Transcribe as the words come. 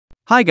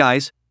Hi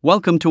guys,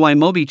 welcome to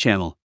iMobi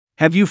channel.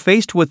 Have you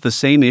faced with the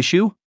same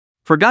issue?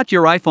 Forgot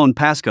your iPhone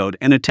passcode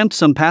and attempt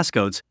some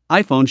passcodes,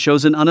 iPhone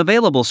shows an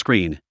unavailable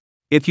screen.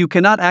 If you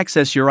cannot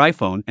access your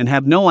iPhone and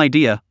have no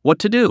idea what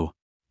to do.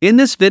 In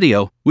this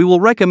video, we will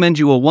recommend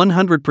you a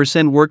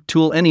 100% work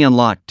tool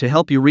AnyUnlock to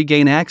help you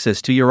regain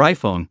access to your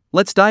iPhone.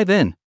 Let's dive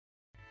in.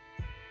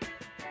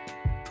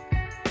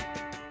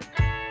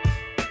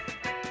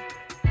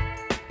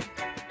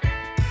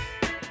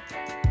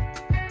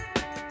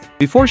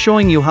 Before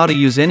showing you how to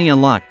use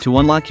AnyUnlock to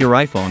unlock your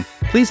iPhone,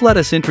 please let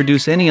us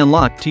introduce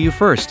AnyUnlock to you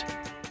first.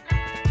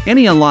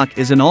 AnyUnlock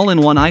is an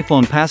all-in-one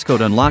iPhone passcode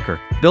unlocker,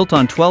 built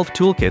on 12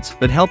 toolkits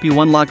that help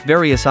you unlock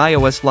various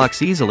iOS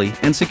locks easily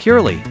and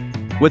securely.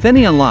 With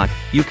AnyUnlock,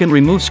 you can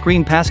remove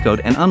screen passcode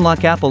and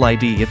unlock Apple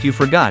ID if you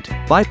forgot,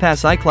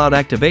 bypass iCloud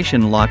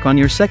activation lock on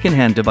your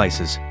second-hand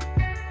devices.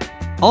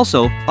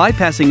 Also,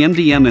 bypassing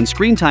MDM and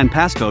screen time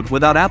passcode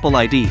without Apple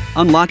ID,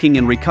 unlocking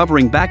and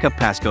recovering backup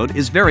passcode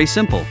is very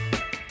simple.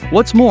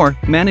 What's more,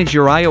 manage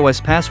your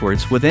iOS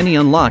passwords with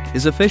AnyUnlock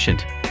is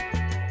efficient.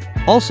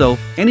 Also,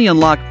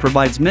 AnyUnlock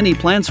provides many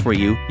plans for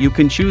you, you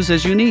can choose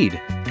as you need.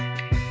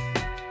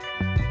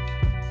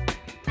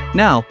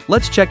 Now,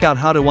 let's check out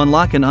how to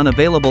unlock an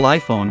unavailable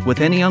iPhone with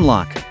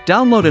AnyUnlock.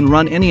 Download and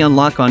run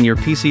AnyUnlock on your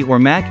PC or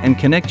Mac and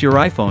connect your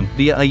iPhone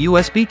via a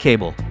USB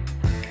cable.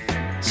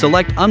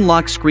 Select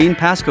Unlock Screen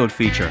Passcode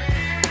feature.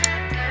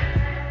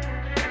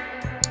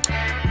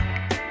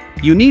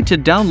 You need to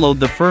download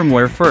the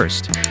firmware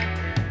first.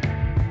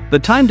 The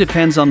time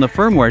depends on the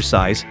firmware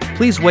size,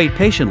 please wait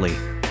patiently.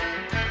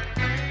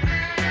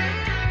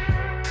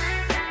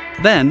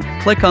 Then,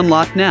 click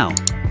Unlock Now.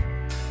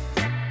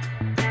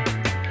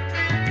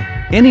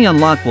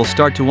 AnyUnlock will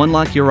start to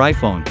unlock your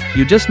iPhone,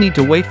 you just need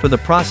to wait for the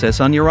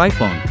process on your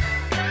iPhone.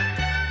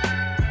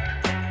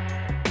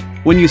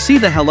 When you see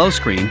the hello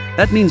screen,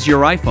 that means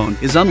your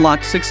iPhone is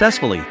unlocked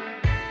successfully.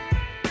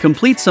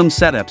 Complete some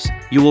setups,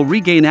 you will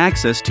regain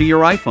access to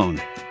your iPhone.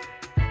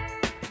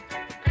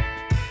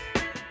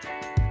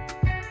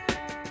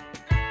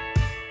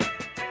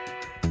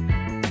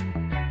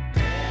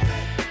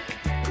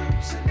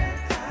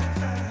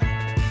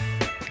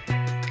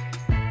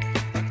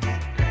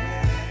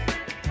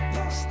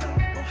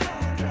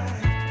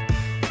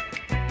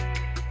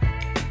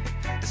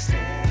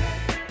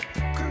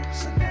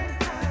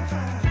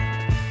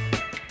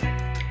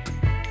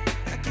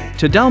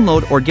 To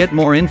download or get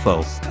more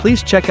info,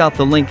 please check out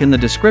the link in the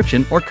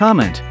description or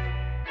comment.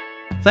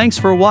 Thanks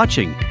for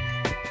watching.